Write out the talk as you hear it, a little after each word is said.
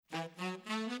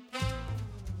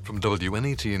From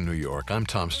WNET in New York, I'm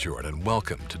Tom Stewart, and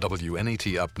welcome to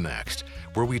WNET Up Next,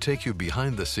 where we take you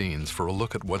behind the scenes for a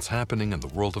look at what's happening in the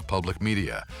world of public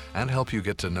media and help you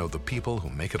get to know the people who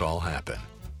make it all happen.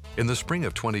 In the spring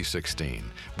of 2016,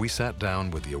 we sat down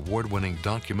with the award-winning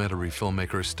documentary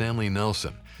filmmaker Stanley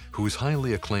Nelson, whose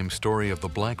highly acclaimed story of the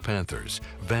Black Panthers,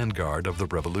 Vanguard of the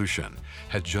Revolution,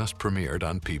 had just premiered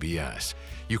on PBS.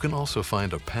 You can also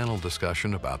find a panel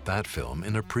discussion about that film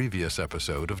in a previous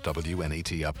episode of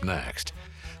WNET Up Next.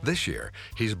 This year,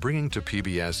 he's bringing to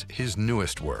PBS his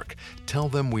newest work, Tell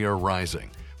Them We Are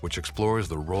Rising, which explores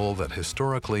the role that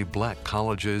historically black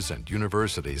colleges and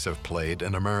universities have played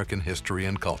in American history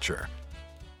and culture.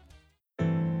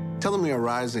 Tell Them We Are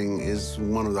Rising is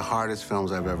one of the hardest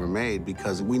films I've ever made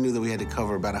because we knew that we had to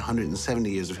cover about 170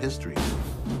 years of history.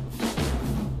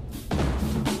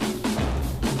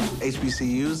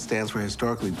 HBCUs stands for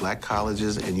Historically Black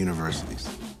Colleges and Universities.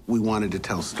 We wanted to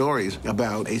tell stories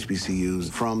about HBCUs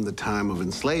from the time of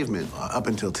enslavement up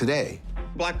until today.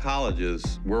 Black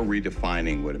colleges were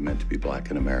redefining what it meant to be black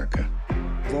in America.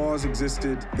 Laws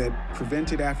existed that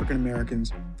prevented African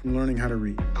Americans from learning how to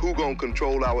read. Who gonna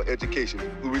control our education?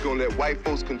 Who we gonna let white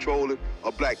folks control it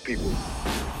or black people?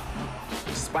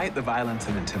 Despite the violence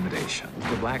and intimidation,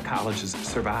 the black colleges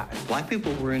survived. Black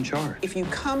people were in charge. If you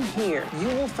come here, you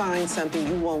will find something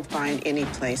you won't find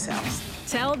anyplace else.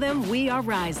 Tell Them We Are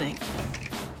Rising.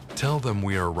 Tell Them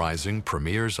We Are Rising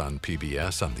premieres on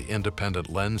PBS on the Independent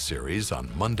Lens series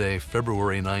on Monday,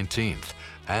 February 19th,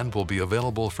 and will be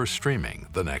available for streaming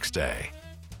the next day.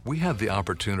 We had the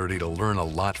opportunity to learn a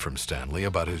lot from Stanley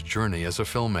about his journey as a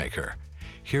filmmaker.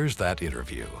 Here's that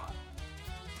interview.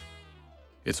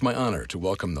 It's my honor to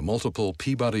welcome the multiple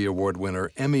Peabody Award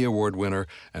winner, Emmy Award winner,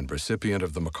 and recipient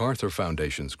of the MacArthur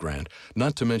Foundation's grant,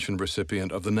 not to mention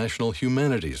recipient of the National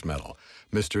Humanities Medal,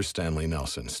 Mr. Stanley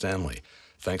Nelson. Stanley,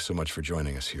 thanks so much for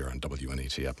joining us here on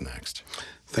WNET Up Next.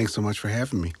 Thanks so much for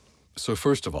having me. So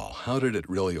first of all, how did it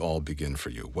really all begin for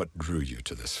you? What drew you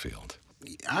to this field?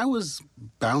 I was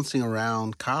bouncing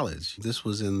around college. This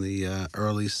was in the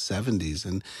early 70s,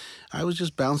 and I was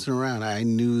just bouncing around. I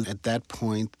knew at that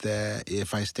point that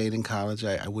if I stayed in college,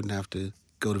 I wouldn't have to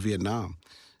go to Vietnam.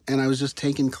 And I was just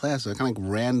taking classes, kind of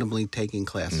like randomly taking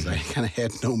classes. I kind of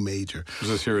had no major. Was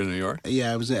this here in New York?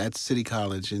 Yeah, I was at City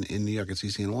College in New York at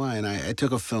CCNY, and I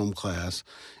took a film class,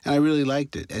 and I really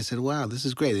liked it. I said, wow, this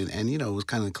is great. And you know, it was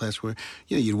kind of a class where,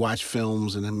 you know, you'd watch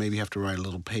films and then maybe have to write a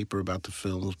little paper about the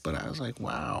films. But I was like,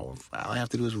 wow, all I have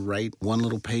to do is write one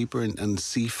little paper and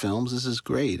see films. This is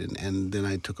great. And then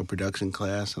I took a production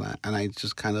class, and I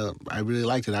just kind of, I really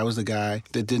liked it. I was the guy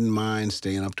that didn't mind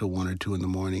staying up till 1 or 2 in the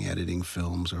morning editing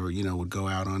films, or, you know, would go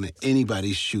out on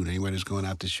anybody's shoot. Anybody's going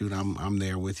out to shoot, I'm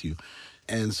there with you.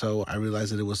 And so I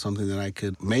realized that it was something that I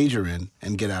could major in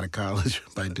and get out of college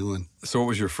by doing. So what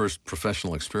was your first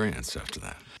professional experience after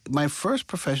that? My first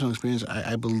professional experience,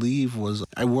 I believe, was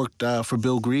I worked for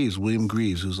Bill Greaves, William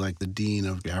Greaves, who's like the dean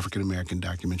of African-American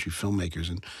documentary filmmakers.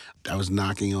 And I was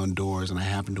knocking on doors, and I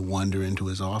happened to wander into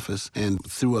his office. And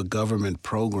through a government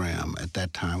program at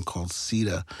that time called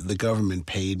CETA, the government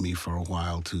paid me for a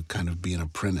while to kind of be an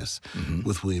apprentice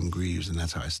with William Greaves, and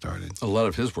that's how I started. A lot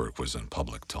of his work was in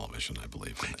public television, I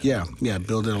believe. Yeah.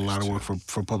 Bill did a lot of work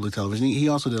for public television. He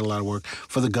also did a lot of work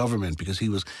for the government because he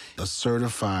was a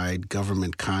certified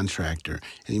government contractor,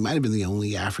 and he might have been the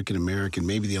only African-American,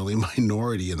 maybe the only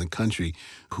minority in the country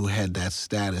who had that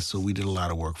status, so we did a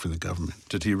lot of work for the government.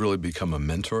 Did he really become a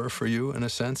mentor for you, in a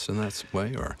sense, in that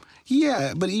way, or?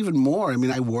 Yeah, but even more. I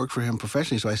mean, I worked for him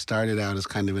professionally, so I started out as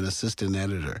kind of an assistant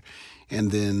editor,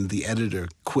 and then the editor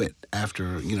quit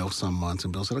after, you know, some months,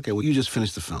 and Bill said, okay, well, you just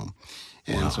finished the film.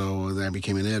 And so then I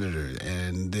became an editor.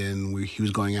 And then he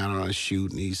was going out on a shoot,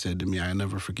 and he said to me, I'll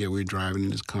never forget, we were driving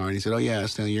in his car, and he said, oh, yeah,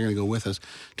 Stanley, you're going to go with us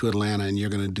to Atlanta, and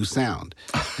you're going to do sound.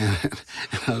 And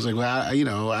I was like,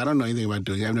 well, I don't know anything about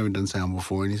doing it. I've never done sound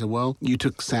before. And he said, well, you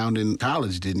took sound in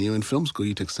college, didn't you? In film school,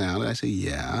 you took sound. And I said,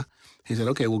 yeah. He said,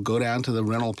 okay, well, go down to the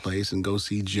rental place and go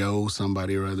see Joe,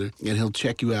 somebody or other, and he'll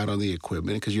check you out on the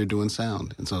equipment because you're doing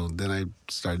sound. And so then I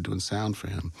started doing sound for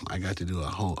him. I got to do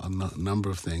a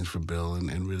number of things for Bill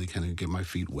and really kind of get my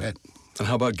feet wet. And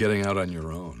how about getting out on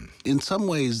your own? In some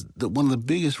ways, one of the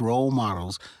biggest role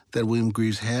models that William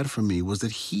Greaves had for me was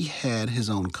that he had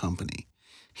his own company.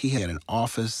 He had an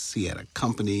office, he had a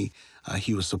company,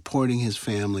 he was supporting his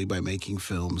family by making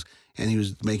films, and he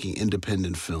was making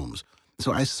independent films.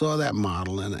 So I saw that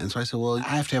model, and so I said, well,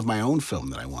 I have to have my own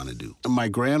film that I want to do. And my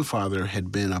grandfather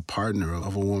had been a partner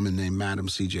of a woman named Madam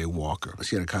C.J. Walker.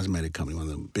 She had a cosmetic company, one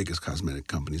of the biggest cosmetic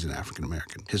companies in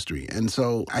African-American history. And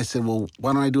so I said, well,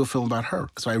 why don't I do a film about her?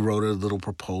 So I wrote a little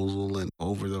proposal, and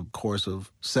over the course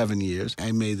of 7 years,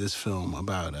 I made this film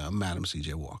about Madam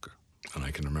C.J. Walker. And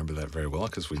I can remember that very well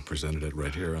because we presented it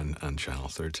right here on Channel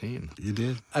 13. You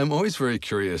did? I'm always very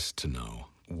curious to know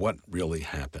what really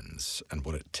happens and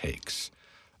what it takes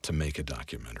to make a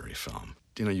documentary film.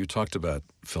 You know, you talked about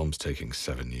films taking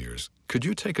 7 years. Could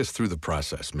you take us through the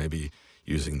process, maybe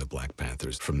using the Black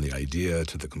Panthers from the idea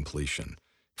to the completion?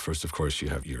 First, of course, you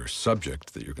have your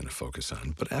subject that you're going to focus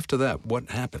on. But after that, what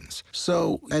happens?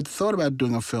 So I'd thought about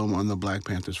doing a film on the Black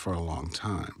Panthers for a long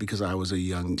time because I was a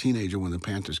young teenager when the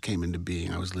Panthers came into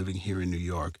being. I was living here in New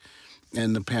York,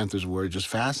 and the Panthers were just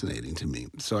fascinating to me.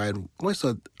 So I had always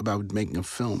thought about making a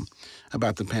film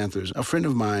about the Panthers. A friend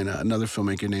of mine, another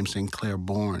filmmaker named St. Clair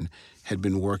Bourne, had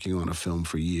been working on a film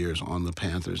for years on the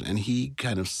Panthers, and he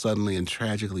kind of suddenly and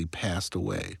tragically passed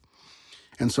away.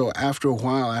 And so after a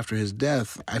while, after his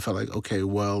death, I felt like, okay,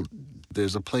 well,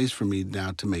 there's a place for me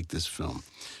now to make this film.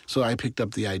 So I picked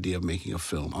up the idea of making a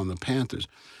film on the Panthers.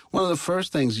 One of the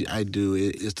first things I do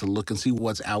is to look and see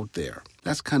what's out there.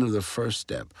 That's kind of the first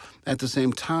step. At the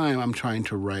same time, I'm trying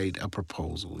to write a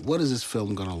proposal. What is this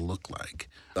film going to look like?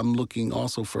 I'm looking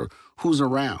also for who's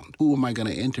around. Who am I going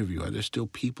to interview? Are there still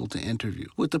people to interview?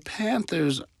 With the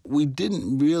Panthers, we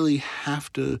didn't really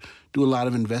have to do a lot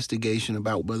of investigation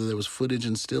about whether there was footage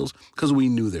and stills because we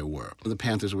knew there were. The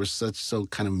Panthers were so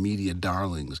kind of media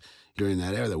darlings during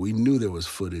that era that we knew there was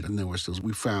footage and there were stills.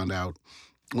 We found out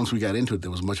once we got into it,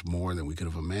 there was much more than we could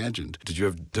have imagined. Did you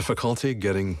have difficulty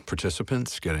getting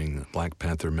participants, getting Black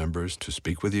Panther members to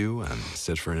speak with you and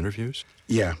sit for interviews?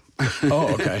 Yeah.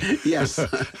 Oh, okay. Yes.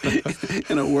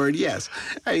 In a word, yes.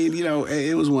 I mean, you know,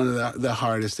 it was one of the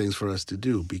hardest things for us to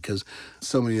do because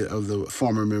so many of the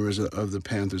former members of the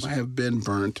Panthers have been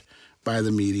burnt by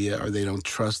the media, or they don't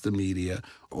trust the media,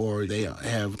 or they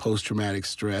have post-traumatic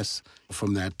stress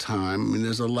from that time. I mean,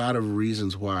 there's a lot of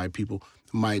reasons why people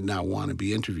might not want to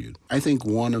be interviewed. I think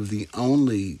one of the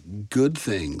only good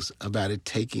things about it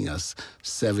taking us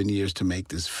 7 years to make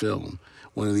this film,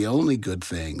 one of the only good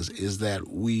things is that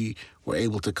we were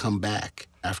able to come back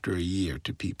after a year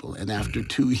to people, and after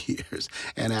 2 years,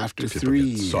 and after People 3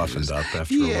 get years. softened up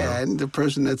after a while. Yeah, and the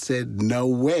person that said no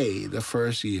way the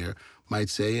first year might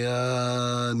say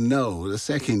no. The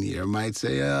second year might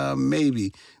say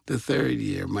maybe. The third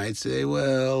year might say,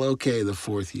 well, okay, the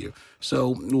fourth year.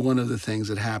 So one of the things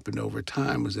that happened over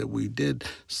time was that we did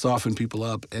soften people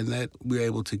up and that we were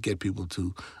able to get people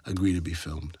to agree to be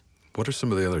filmed. What are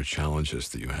some of the other challenges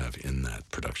that you have in that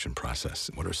production process?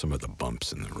 What are some of the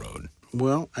bumps in the road?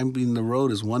 Well, I mean, the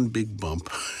road is one big bump.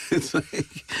 It's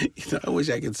like, you know, I wish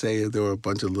I could say there were a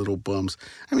bunch of little bumps.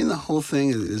 I mean, the whole thing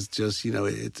is just, you know,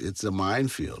 it's a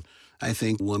minefield. I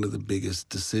think one of the biggest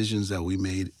decisions that we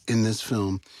made in this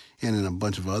film and in a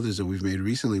bunch of others that we've made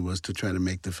recently was to try to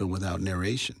make the film without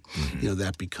narration. Mm-hmm. You know,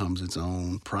 that becomes its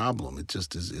own problem. It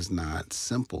just is not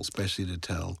simple, especially to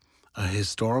tell a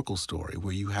historical story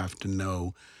where you have to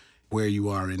know where you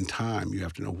are in time. You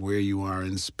have to know where you are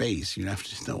in space. You have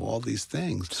to know all these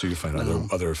things. So you find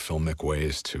other filmic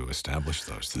ways to establish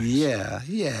those things.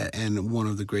 Yeah. And one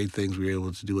of the great things we were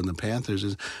able to do in the Panthers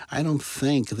is I don't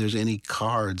think there's any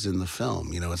cards in the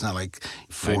film. You know, it's not like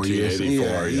 4 years.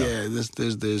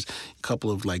 1984, There's a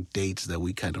couple of like dates that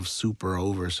we kind of super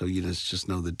over so you just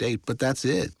know the date, but that's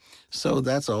it. So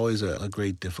that's always a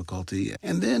great difficulty.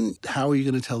 And then how are you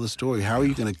going to tell the story? How are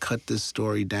you going to cut this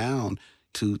story down?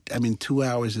 2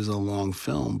 hours is a long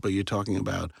film, but you're talking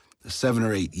about 7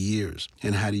 or 8 years.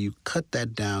 And how do you cut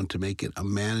that down to make it a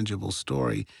manageable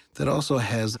story that also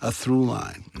has a through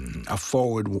line, a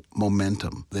forward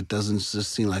momentum that doesn't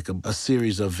just seem like a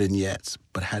series of vignettes,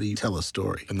 but how do you tell a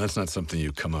story? And that's not something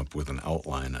you come up with an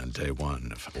outline on day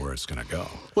one of where it's going to go.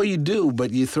 Well, you do,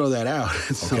 but you throw that out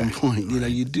at some point. You know,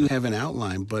 Right. you do have an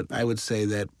outline, but I would say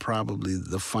that probably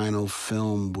the final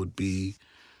film would be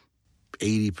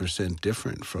 80%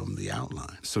 different from the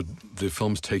outline. So the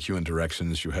films take you in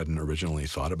directions you hadn't originally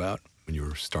thought about when you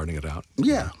were starting it out?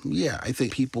 Yeah. I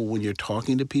think people, when you're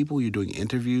talking to people, you're doing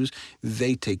interviews,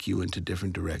 they take you into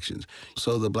different directions.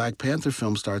 So the Black Panther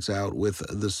film starts out with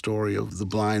the story of the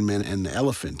blind man and the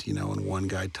elephant, you know, and one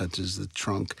guy touches the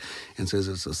trunk and says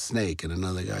it's a snake, and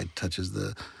another guy touches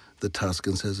the tusk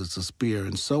and says it's a spear,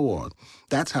 and so on.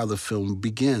 That's how the film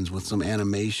begins, with some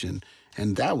animation.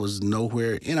 And that was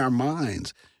nowhere in our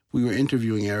minds. We were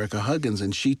interviewing Erica Huggins,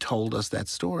 and she told us that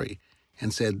story.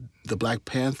 and said, the Black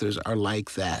Panthers are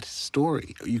like that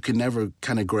story. You can never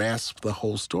kind of grasp the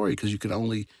whole story because you can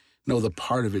only know the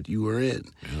part of it you were in.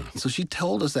 Yeah. So she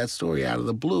told us that story out of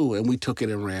the blue, and we took it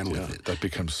and ran with it. That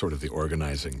becomes sort of the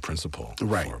organizing principle for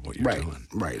what you're doing.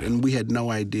 Right. And we had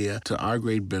no idea, to our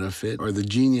great benefit, or the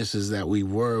geniuses that we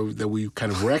were, that we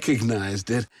kind of recognized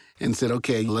it and said,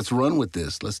 okay, let's run with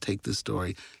this. Let's take this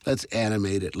story. Let's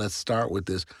animate it. Let's start with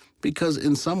this. Because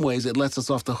in some ways, it lets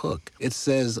us off the hook. It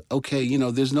says, okay, you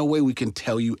know, there's no way we can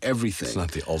tell you everything. It's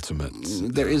not the ultimate.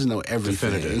 There is no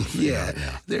everything. Definitive. Yeah.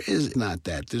 There is not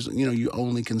that. There's, you know, you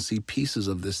only can see pieces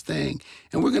of this thing.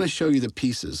 And we're going to show you the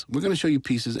pieces. We're going to show you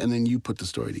pieces, and then you put the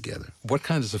story together. What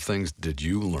kinds of things did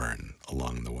you learn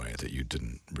along the way that you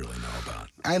didn't really know about?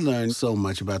 I learned so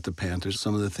much about the Panthers.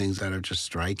 Some of the things that are just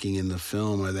striking in the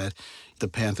film are that the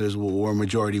Panthers were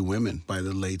majority women. By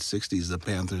the late 60s, the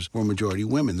Panthers were majority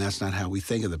women. That's not how we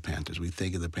think of the Panthers. We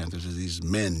think of the Panthers as these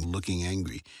men looking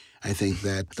angry. I think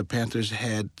that the Panthers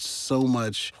had so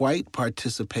much white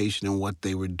participation in what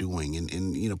they were doing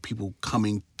and you know, people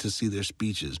coming to see their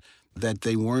speeches, that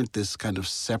they weren't this kind of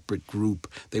separate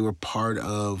group. They were part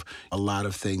of a lot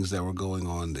of things that were going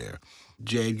on there.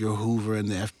 J. Edgar Hoover and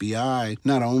the FBI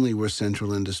not only were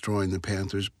central in destroying the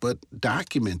Panthers, but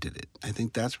documented it. I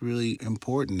think that's really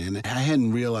important. And I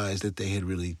hadn't realized that they had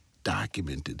really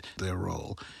documented their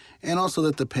role. And also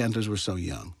that the Panthers were so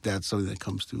young. That's something that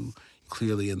comes through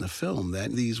clearly in the film,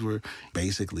 that these were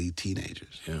basically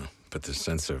teenagers. Yeah, but the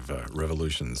sense of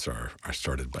revolutions are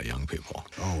started by young people.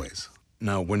 Always.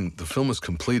 Now, when the film was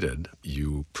completed,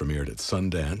 you premiered at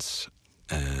Sundance,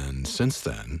 and since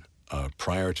then,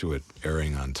 prior to it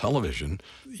airing on television,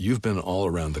 you've been all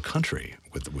around the country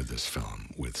with this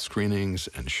film, with screenings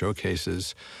and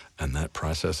showcases, and that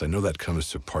process. I know that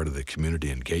comes to part of the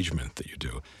community engagement that you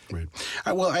do. Right.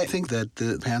 Well, I think that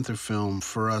the Panther film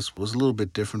for us was a little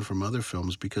bit different from other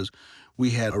films because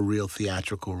we had a real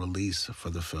theatrical release for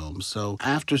the film. So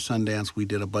after Sundance, we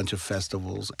did a bunch of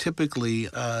festivals. Typically,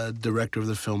 a director of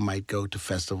the film might go to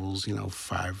festivals,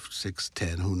 5, 6,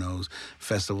 10, who knows,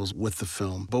 festivals with the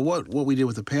film. But what we did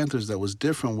with the Panthers that was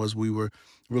different was we were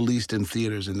released in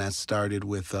theaters, and that started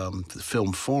with the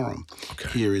Film Forum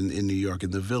here in New York,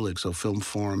 in the Village. So Film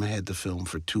Forum had the film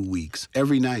for 2 weeks.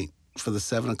 Every night for the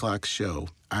 7 o'clock show,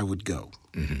 I would go.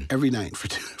 Mm-hmm. Every night for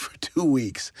 2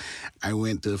 weeks, I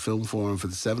went to the Film Forum for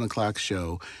the 7 o'clock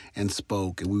show and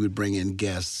spoke, and we would bring in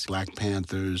guests, Black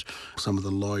Panthers, some of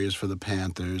the lawyers for the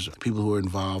Panthers, people who were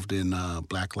involved in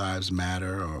Black Lives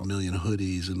Matter or A Million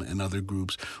Hoodies and other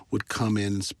groups would come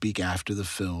in and speak after the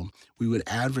film. We would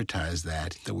advertise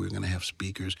that we were going to have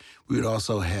speakers. We would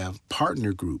also have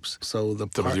partner groups. So the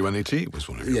WNET was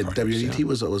one of your partners. WNET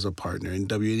was a partner, and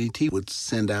WNET would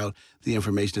send out the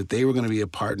information that they were going to be a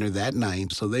partner that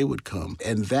night, so they would come.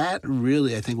 And that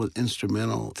really, I think, was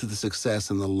instrumental to the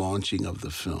success and the launching of the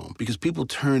film. Because people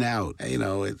turn out,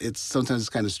 it's sometimes it's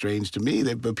kind of strange to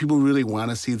me, but people really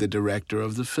want to see the director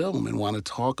of the film and want to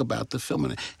talk about the film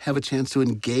and have a chance to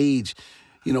engage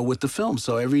with the film.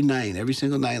 So every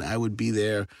single night, I would be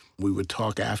there. We would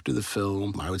talk after the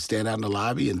film. I would stand out in the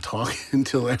lobby and talk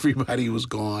until everybody was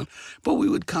gone. But we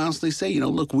would constantly say,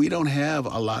 look, we don't have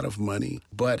a lot of money,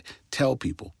 but tell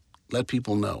people. Let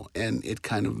people know, and it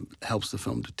kind of helps the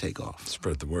film to take off.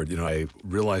 Spread the word. I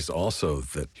realized also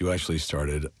that you actually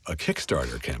started a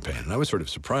Kickstarter campaign, and I was sort of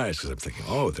surprised because I'm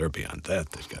thinking, they're beyond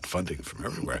that. They've got funding from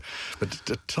everywhere. But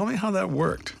tell me how that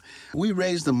worked. We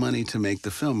raised the money to make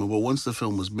the film, and once the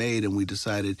film was made and we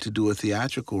decided to do a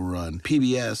theatrical run,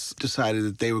 PBS decided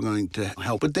that they were going to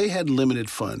help, but they had limited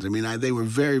funds. They were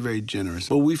very, very generous.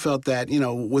 But we felt that,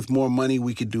 with more money,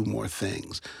 we could do more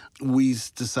things. We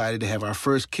decided to have our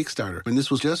first Kickstarter, and this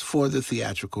was just for the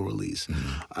theatrical release.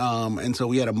 Mm-hmm. And so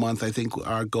we had a month. I think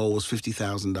our goal was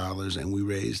 $50,000, and we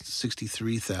raised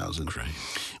 $63,000,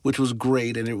 which was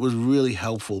great, and it was really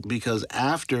helpful because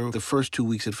after the first 2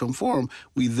 weeks at Film Forum,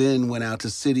 we then went out to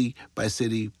city by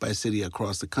city by city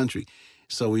across the country.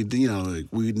 So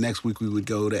next week we would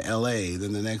go to L.A.,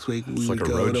 then the next week we would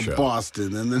go to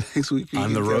Boston, then the next week we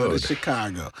would go to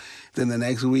Chicago, then the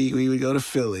next week we would go to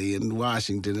Philly and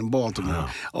Washington and Baltimore,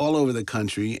 all over the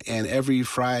country. And every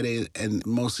Friday and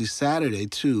mostly Saturday,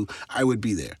 too, I would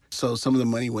be there. So some of the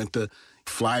money went to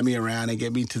fly me around and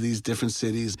get me to these different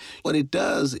cities. What it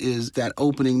does is that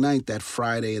opening night, that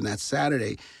Friday and that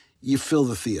Saturday, you fill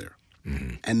the theater.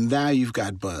 Mm-hmm. And now you've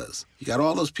got buzz. You got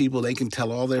all those people, they can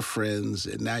tell all their friends,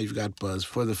 and now you've got buzz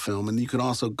for the film. And you can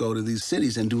also go to these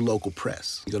cities and do local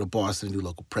press. You go to Boston and do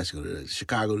local press. You go to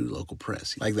Chicago and do local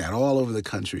press. Like that, all over the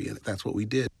country, and that's what we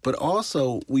did. But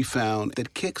also, we found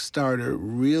that Kickstarter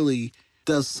really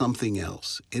does something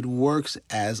else. It works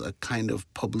as a kind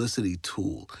of publicity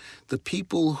tool. The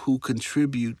people who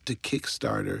contribute to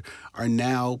Kickstarter are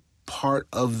now part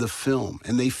of the film,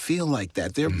 and they feel like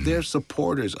that. They're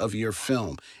supporters of your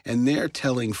film, and they're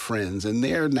telling friends, and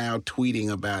they're now tweeting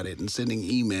about it and sending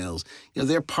emails.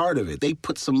 They're part of it. They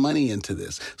put some money into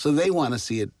this, so they want to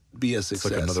see it be a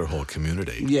success. It's like another whole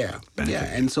community. Yeah.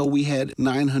 And so we had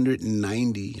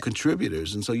 990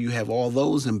 contributors, and so you have all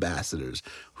those ambassadors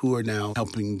who are now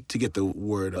helping to get the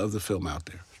word of the film out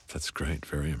there. That's great.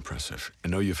 Very impressive. I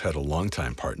know you've had a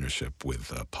long-time partnership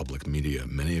with public media,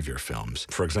 many of your films.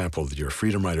 For example, your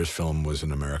Freedom Writers film was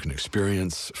an American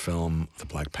Experience film. The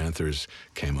Black Panthers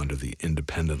came under the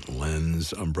Independent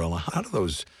Lens umbrella. How do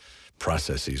those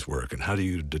processes work, and how do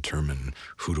you determine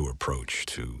who to approach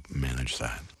to manage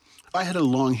that? I had a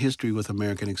long history with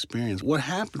American Experience. What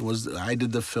happened was I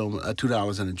did the film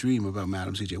 $2 and a Dream about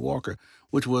Madam C.J. Walker,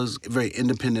 which was a very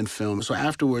independent film. So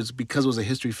afterwards, because it was a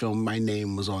history film, my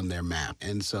name was on their map.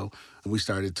 And so we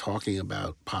started talking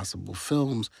about possible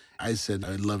films. I said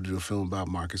I'd love to do a film about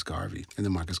Marcus Garvey and the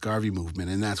Marcus Garvey movement,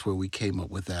 and that's where we came up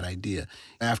with that idea.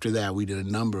 After that, we did a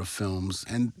number of films,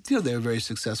 and they were very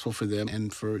successful for them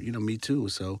and for me too.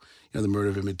 So The Murder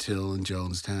of Emmett Till and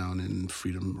Jonestown and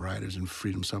Freedom Riders and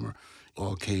Freedom Summer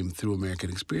all came through American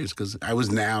Experience because I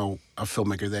was now a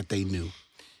filmmaker that they knew.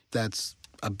 That's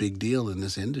a big deal in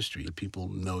this industry. People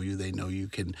know you, they know you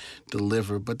can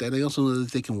deliver, but they also know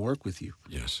that they can work with you.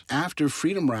 Yes. After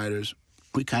Freedom Riders,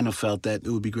 we kind of felt that it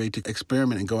would be great to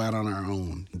experiment and go out on our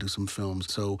own and do some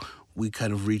films. So we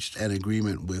kind of reached an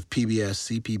agreement with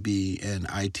PBS, CPB, and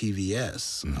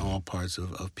ITVS, all parts of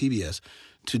PBS,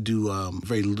 to do a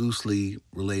very loosely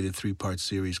related 3-part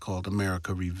series called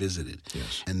America Revisited.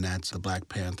 Yes. And that's the Black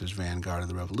Panthers Vanguard of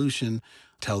the Revolution,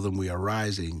 Tell Them We Are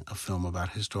Rising, a film about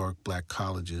historic black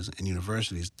colleges and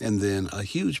universities, and then a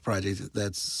huge project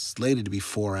that's slated to be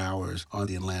 4 hours on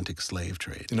the Atlantic slave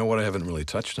trade. What I haven't really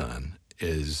touched on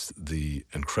is the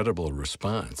incredible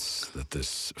response that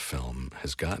this film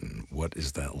has gotten. What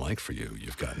is that like for you?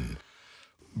 You've gotten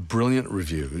brilliant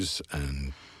reviews,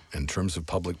 and in terms of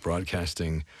public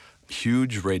broadcasting,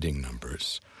 huge rating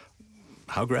numbers.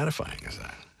 How gratifying is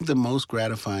that? The most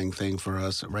gratifying thing for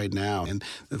us right now, and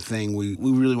the thing we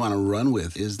really want to run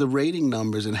with, is the rating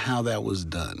numbers and how that was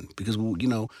done. Because,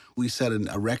 we set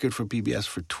a record for PBS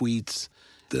for tweets.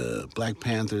 The Black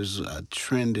Panthers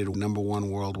trended #1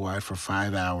 worldwide for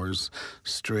 5 hours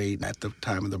straight at the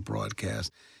time of the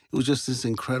broadcast. It was just this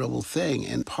incredible thing.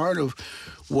 And part of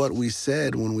what we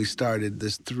said when we started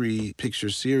this 3-picture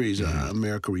series,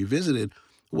 America Revisited,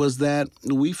 was that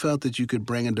we felt that you could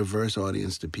bring a diverse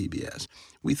audience to PBS.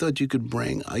 We thought you could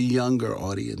bring a younger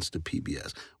audience to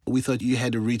PBS. We thought you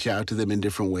had to reach out to them in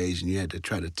different ways, and you had to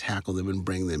try to tackle them and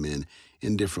bring them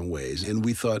in different ways. And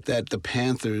we thought that The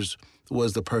Panthers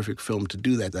was the perfect film to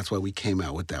do that. That's why we came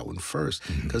out with that one first.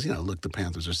 Because, look, the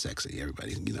Panthers are sexy.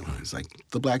 Everybody, it's like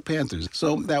the Black Panthers.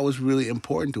 So that was really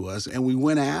important to us, and we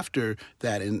went after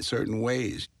that in certain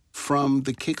ways. From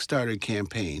the Kickstarter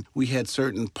campaign, we had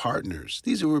certain partners.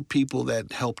 These were people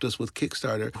that helped us with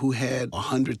Kickstarter who had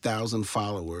 100,000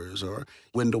 followers, or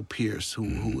Wendell Pierce,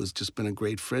 who has just been a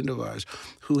great friend of ours,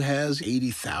 who has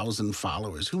 80,000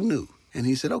 followers. Who knew? And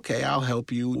he said, okay, I'll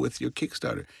help you with your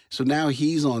Kickstarter. So now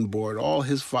he's on board. All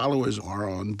his followers are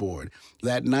on board.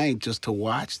 That night, just to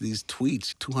watch these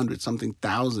tweets, 200-something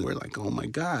thousand, we're like, oh, my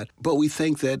God. But we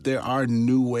think that there are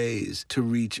new ways to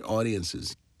reach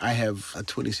audiences. I have a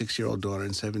 26-year-old daughter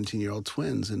and 17-year-old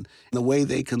twins, and the way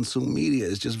they consume media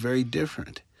is just very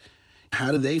different.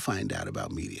 How do they find out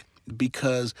about media?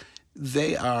 Because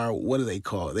they are, what do they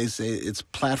call it? They say it's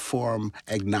platform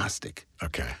agnostic.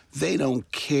 Okay. They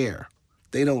don't care.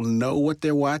 They don't know what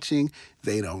they're watching.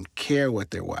 They don't care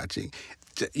what they're watching.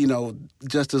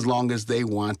 Just as long as they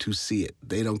want to see it.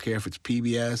 They don't care if it's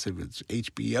PBS, if it's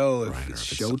HBO, if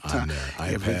it's Showtime,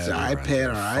 if it's iPad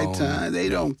or iTunes. They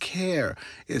don't care.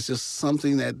 It's just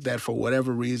something that for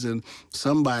whatever reason,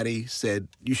 somebody said,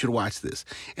 you should watch this.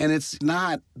 And it's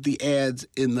not the ads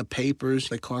in the papers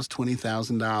that cost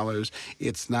 $20,000.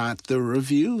 It's not the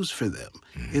reviews for them.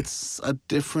 It's a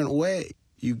different way.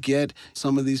 You get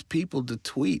some of these people to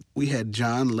tweet. We had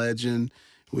John Legend.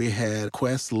 We had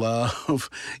Questlove,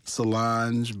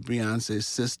 Solange, Beyonce's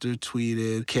sister,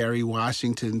 tweeted. Kerry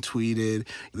Washington tweeted.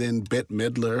 Then Bette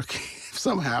Midler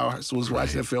somehow was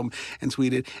watching the film and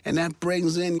tweeted. And that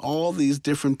brings in all these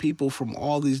different people from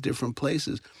all these different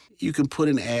places. You can put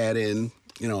an ad in,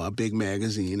 a big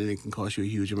magazine, and it can cost you a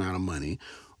huge amount of money.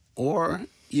 Or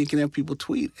you can have people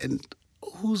tweet. And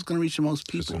who's going to reach the most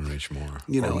Who's people? going to reach more?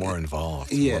 You know, or more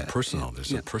involved, yeah, more personal.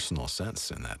 There's yeah. a personal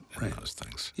sense in those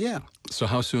things. Yeah. So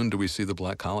how soon do we see the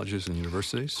black colleges and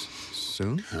universities?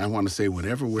 Soon? I want to say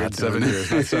whenever we're Not done. 7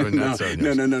 years. Not 7 no, not 7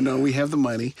 years. No. We have the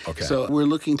money. Okay. So we're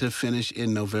looking to finish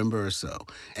in November or so.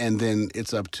 And then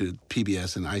it's up to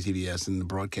PBS and ITVS and the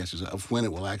broadcasters of when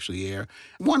it will actually air.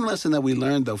 One lesson that we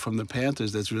learned, though, from the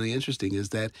Panthers that's really interesting is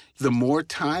that the more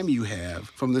time you have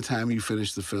from the time you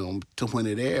finish the film to when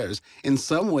it airs, in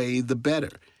some way, the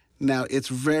better. Now, it's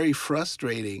very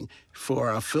frustrating for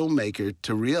a filmmaker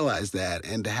to realize that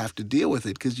and to have to deal with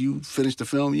it because you finish the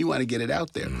film, you want to get it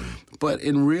out there. But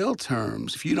in real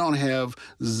terms, if you don't have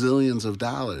zillions of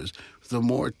dollars, the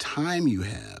more time you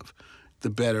have, the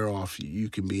better off you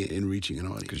can be in reaching an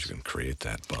audience. Because you can create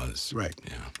that buzz. Right.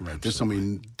 Yeah. Right. There's so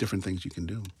many different things you can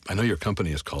do. I know your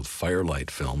company is called Firelight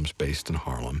Films, based in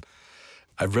Harlem.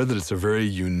 I've read that it's a very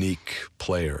unique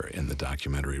player in the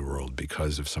documentary world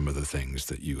because of some of the things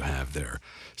that you have there.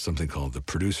 Something called the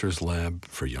Producers Lab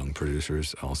for young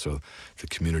producers, also the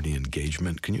community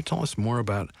engagement. Can you tell us more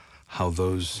about how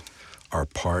those are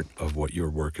part of what your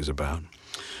work is about?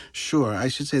 Sure. I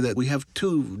should say that we have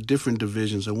two different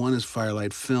divisions, and one is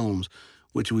Firelight Films,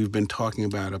 which we've been talking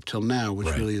about up till now, which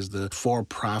really is the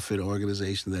for-profit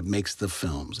organization that makes the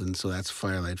films. And so that's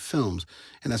Firelight Films,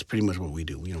 and that's pretty much what we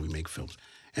do. We make films.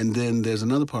 And then there's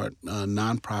another part, a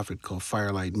nonprofit called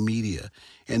Firelight Media.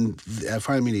 And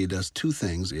Firelight Media does two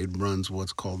things. It runs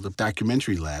what's called the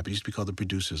Documentary Lab. It used to be called the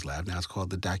Producers Lab. Now it's called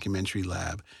the Documentary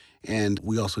Lab. And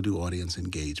we also do audience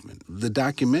engagement. The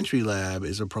Documentary Lab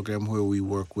is a program where we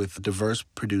work with diverse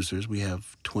producers. We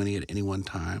have 20 at any one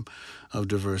time of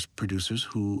diverse producers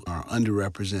who are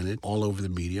underrepresented all over the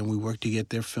media, and we work to get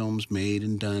their films made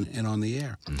and done and on the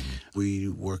air. We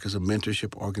work as a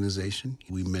mentorship organization.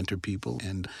 We mentor people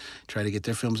and try to get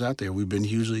their films out there. We've been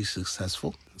hugely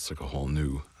successful. It's like a whole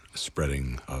new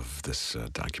spreading of this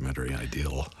documentary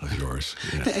ideal of yours.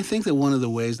 Yeah. I think that one of the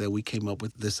ways that we came up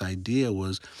with this idea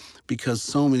was because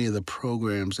so many of the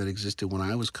programs that existed when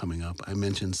I was coming up, I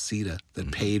mentioned CETA,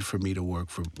 that paid for me to work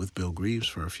with Bill Greaves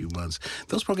for a few months.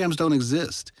 Those programs don't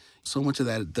exist. So much of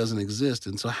that doesn't exist.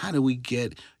 And so how do we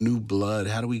get new blood?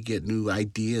 How do we get new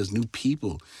ideas, new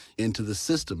people into the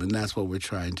system? And that's what we're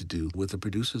trying to do with the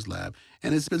Producers Lab.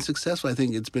 And it's been successful. I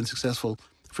think it's been successful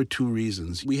for two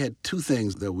reasons. We had two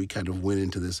things that we kind of went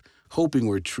into this hoping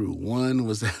were true. One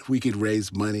was that we could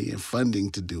raise money and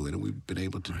funding to do it, and we've been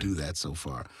able to do that so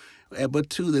far. But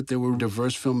two, that there were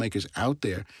diverse filmmakers out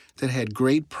there that had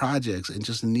great projects and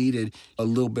just needed a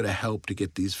little bit of help to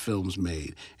get these films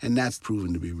made. And that's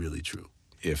proven to be really true.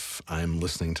 If I'm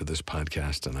listening to this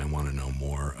podcast and I want to know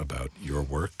more about your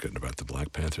work and about the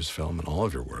Black Panthers film and all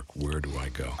of your work, where do I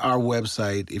go? Our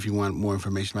website, if you want more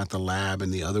information about the lab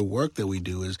and the other work that we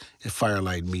do, is at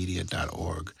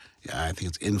firelightmedia.org. I think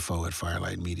it's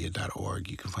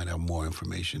info@firelightmedia.org. You can find out more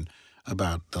information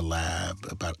about the lab,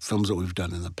 about films that we've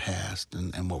done in the past,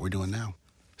 and what we're doing now.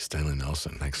 Stanley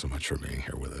Nelson, thanks so much for being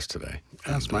here with us today.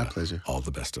 That's my pleasure. All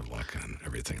the best of luck and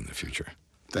everything in the future.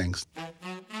 Thanks.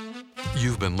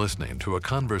 You've been listening to a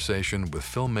conversation with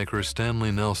filmmaker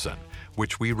Stanley Nelson,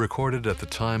 which we recorded at the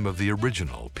time of the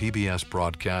original PBS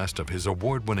broadcast of his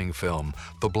award-winning film,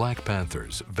 The Black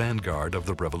Panthers, Vanguard of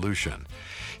the Revolution.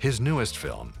 His newest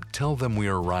film, Tell Them We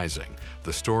Are Rising,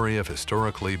 the story of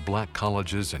historically black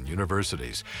colleges and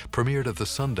universities, premiered at the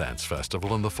Sundance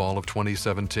Festival in the fall of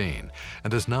 2017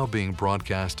 and is now being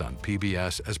broadcast on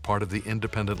PBS as part of the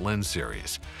Independent Lens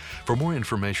series. For more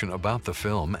information about the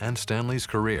film and Stanley's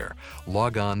career,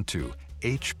 log on to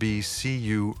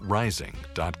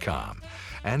hbcurising.com.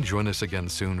 And join us again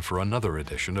soon for another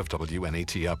edition of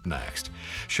WNET Up Next.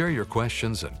 Share your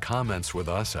questions and comments with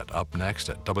us at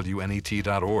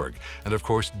upnext@wnet.org. And of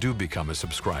course, do become a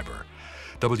subscriber.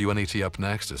 WNET Up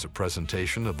Next is a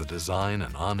presentation of the Design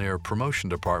and On-Air Promotion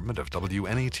Department of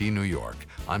WNET New York.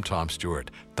 I'm Tom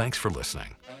Stewart. Thanks for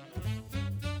listening.